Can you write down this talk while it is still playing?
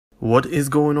What is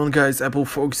going on, guys? Apple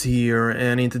Fox here,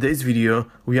 and in today's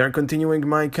video we are continuing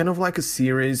my kind of like a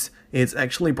series. It's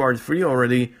actually part 3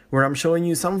 already, where I'm showing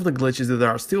you some of the glitches that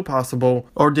are still possible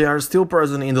or they are still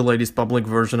present in the latest public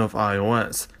version of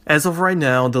iOS. As of right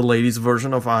now, the latest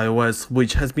version of iOS,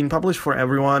 which has been published for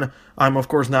everyone, I'm of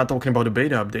course not talking about the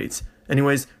beta updates.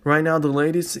 Anyways, right now the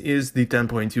latest is the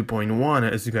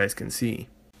 10.2.1, as you guys can see.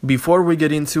 Before we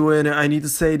get into it, I need to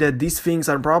say that these things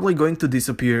are probably going to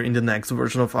disappear in the next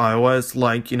version of iOS,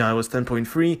 like in iOS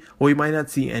 10.3, we might not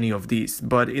see any of these,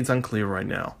 but it's unclear right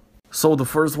now. So the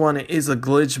first one is a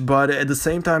glitch, but at the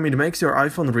same time it makes your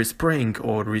iPhone respring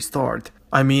or restart.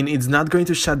 I mean, it's not going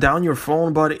to shut down your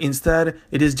phone, but instead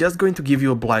it is just going to give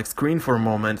you a black screen for a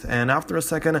moment, and after a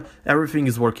second everything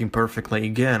is working perfectly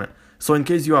again. So in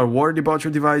case you are worried about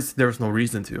your device, there's no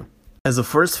reason to. As the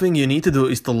first thing you need to do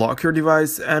is to lock your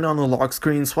device, and on the lock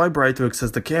screen swipe right to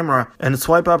access the camera and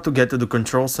swipe up to get to the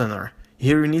control center.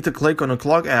 Here you need to click on the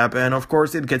clock app, and of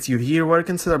course it gets you here where you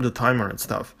can set up the timer and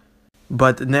stuff.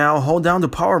 But now hold down the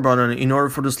power button in order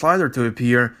for the slider to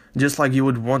appear, just like you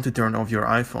would want to turn off your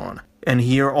iPhone. And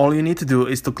here all you need to do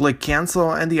is to click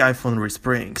cancel and the iPhone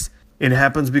resprings. It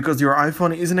happens because your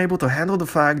iPhone isn't able to handle the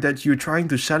fact that you're trying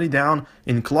to shut it down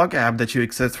in clock app that you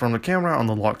access from the camera on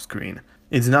the lock screen.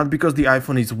 It's not because the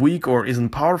iPhone is weak or isn't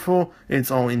powerful, it's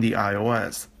all in the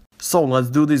iOS. So let's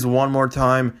do this one more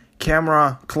time.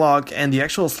 Camera, clock, and the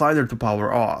actual slider to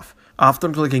power off. After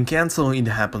clicking cancel, it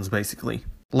happens basically.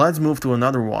 Let's move to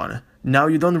another one. Now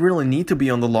you don't really need to be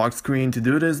on the lock screen to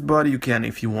do this, but you can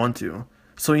if you want to.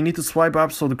 So you need to swipe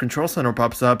up so the control center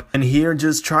pops up, and here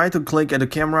just try to click at the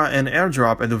camera and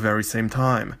AirDrop at the very same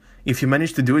time. If you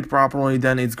manage to do it properly,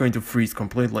 then it's going to freeze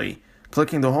completely.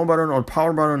 Clicking the home button or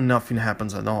power button, nothing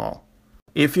happens at all.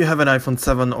 If you have an iPhone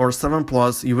 7 or 7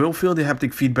 Plus, you will feel the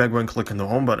haptic feedback when clicking the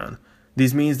home button.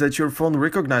 This means that your phone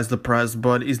recognizes the press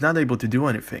but is not able to do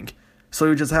anything. So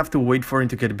you just have to wait for it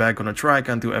to get back on the track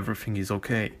until everything is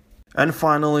okay. And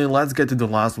finally, let's get to the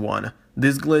last one.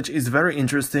 This glitch is very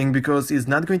interesting because it's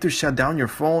not going to shut down your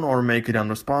phone or make it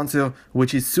unresponsive,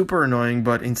 which is super annoying,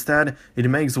 but instead it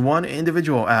makes one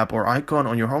individual app or icon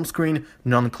on your home screen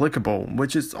non-clickable,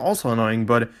 which is also annoying,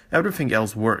 but everything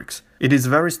else works. It is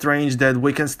very strange that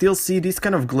we can still see these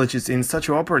kind of glitches in such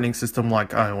an operating system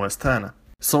like iOS 10.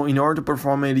 So in order to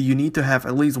perform it, you need to have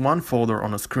at least one folder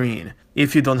on a screen.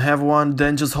 If you don't have one,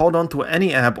 then just hold on to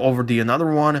any app over the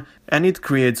another one and it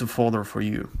creates a folder for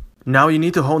you. Now you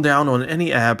need to hold down on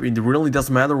any app, it really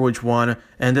doesn't matter which one,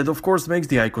 and that of course makes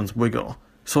the icons wiggle.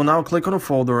 So now click on a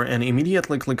folder and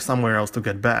immediately click somewhere else to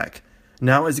get back.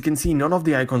 Now as you can see, none of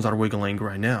the icons are wiggling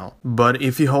right now. But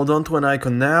if you hold on to an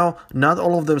icon now, not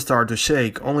all of them start to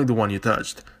shake, only the one you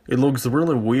touched. It looks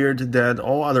really weird that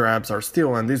all other apps are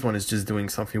still and this one is just doing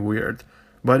something weird.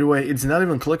 By the way, it's not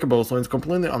even clickable, so it's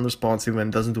completely unresponsive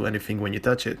and doesn't do anything when you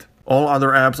touch it. All other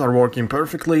apps are working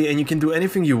perfectly and you can do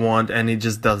anything you want and it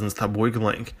just doesn't stop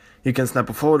wiggling. You can snap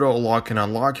a photo, lock and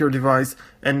unlock your device,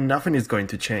 and nothing is going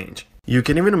to change. You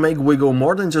can even make wiggle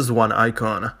more than just one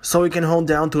icon, so you can hold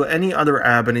down to any other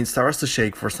app and it starts to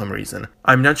shake for some reason.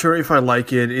 I'm not sure if I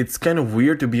like it, it's kind of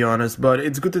weird to be honest, but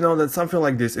it's good to know that something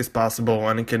like this is possible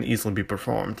and it can easily be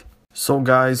performed. So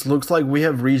guys, looks like we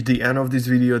have reached the end of this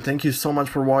video. Thank you so much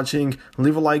for watching,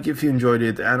 leave a like if you enjoyed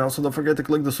it, and also don't forget to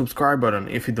click the subscribe button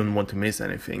if you don't want to miss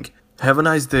anything. Have a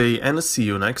nice day and see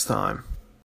you next time.